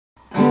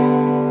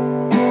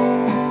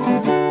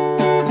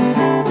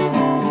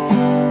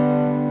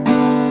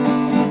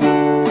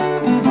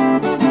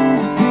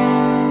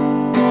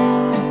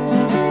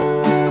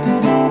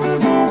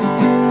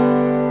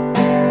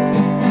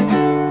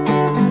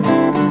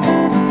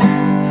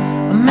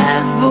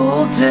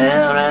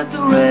there at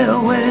the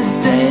railway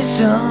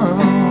station.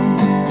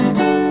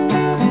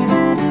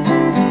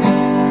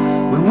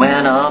 We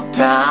went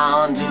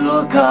uptown to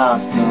a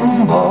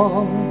costume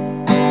ball.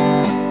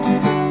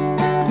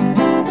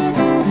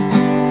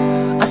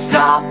 I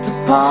stopped to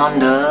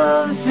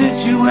ponder the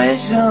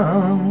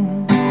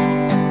situation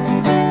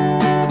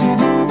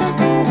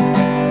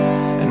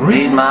and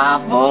read my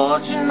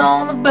fortune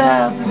on the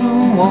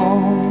bathroom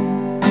wall.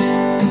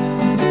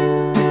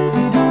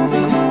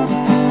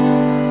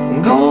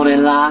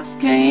 Goldilocks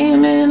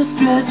came in a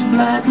stretched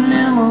black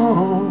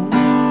limo,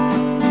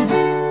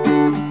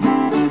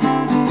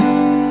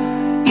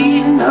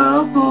 eating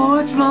her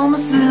porridge from a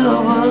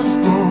silver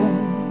spoon.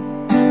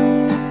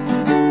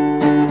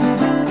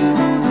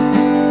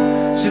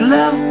 She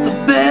left the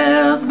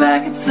bears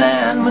back at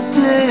San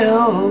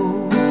Mateo.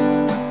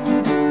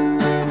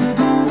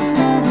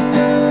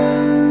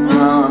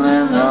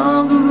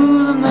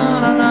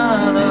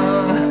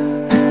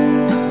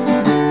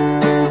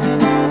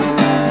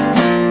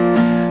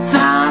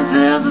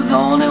 There's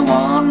only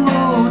one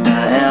road to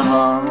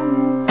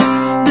heaven.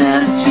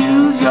 Better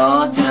choose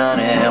your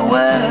journey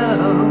well.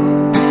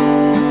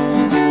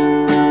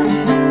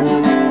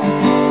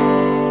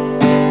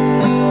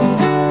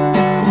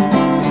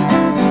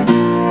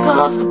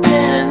 Cause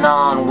depending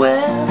on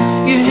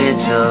where you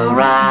hitch a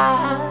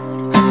ride,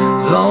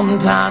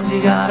 sometimes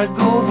you gotta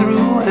go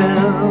through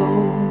hell.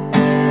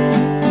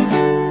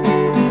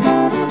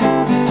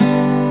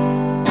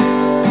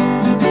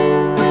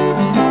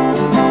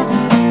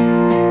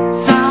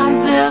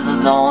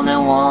 There's only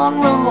one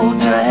road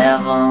to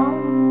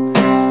heaven.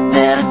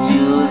 Better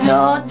choose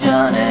your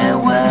journey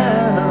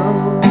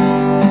well.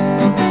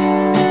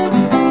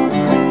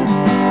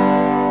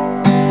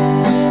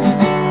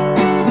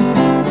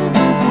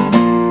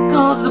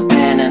 Cause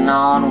depending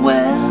on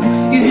where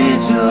you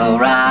hitch a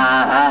ride,